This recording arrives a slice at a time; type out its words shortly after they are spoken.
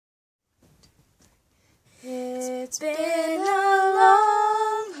It's been a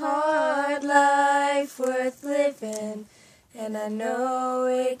long, hard life worth living, and I know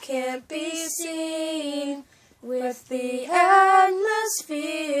it can't be seen with the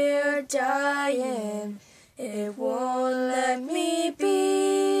atmosphere dying. It won't let me be.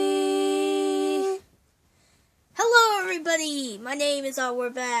 Hello everybody, my name is We're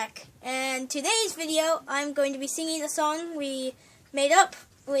Back, and today's video I'm going to be singing a song we made up.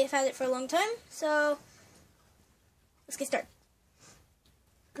 We've had it for a long time, so let's get started.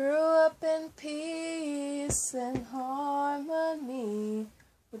 Grew up in peace and harmony,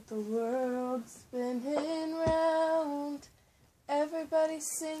 with the world spinning round, everybody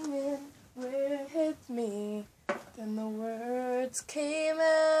singing with me. Then the words came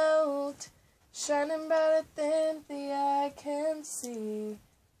out, shining brighter than the eye can see.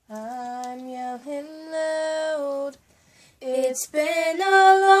 I'm yelling loud. It's been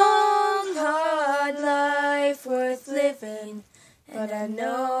a long, hard life worth living, but I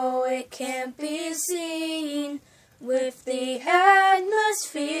know it can't be seen with the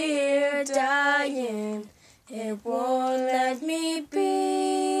atmosphere dying. It won't let me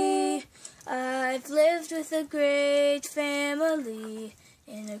be. I've lived with a great family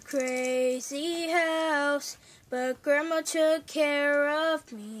in a crazy house, but Grandma took care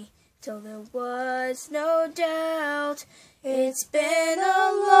of me till there was no doubt. It's been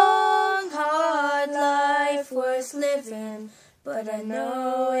a long, hard life worth living, but I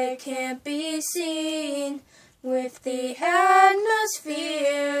know it can't be seen with the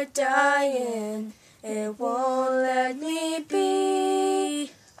atmosphere dying. It won't let me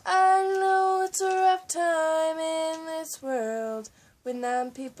be. I know it's a rough time in this world with 9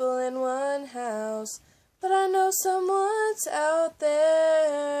 people in one house, but I know someone's out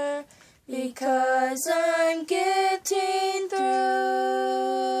there because I'm getting through.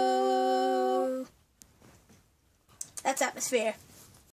 That's Atmosphere.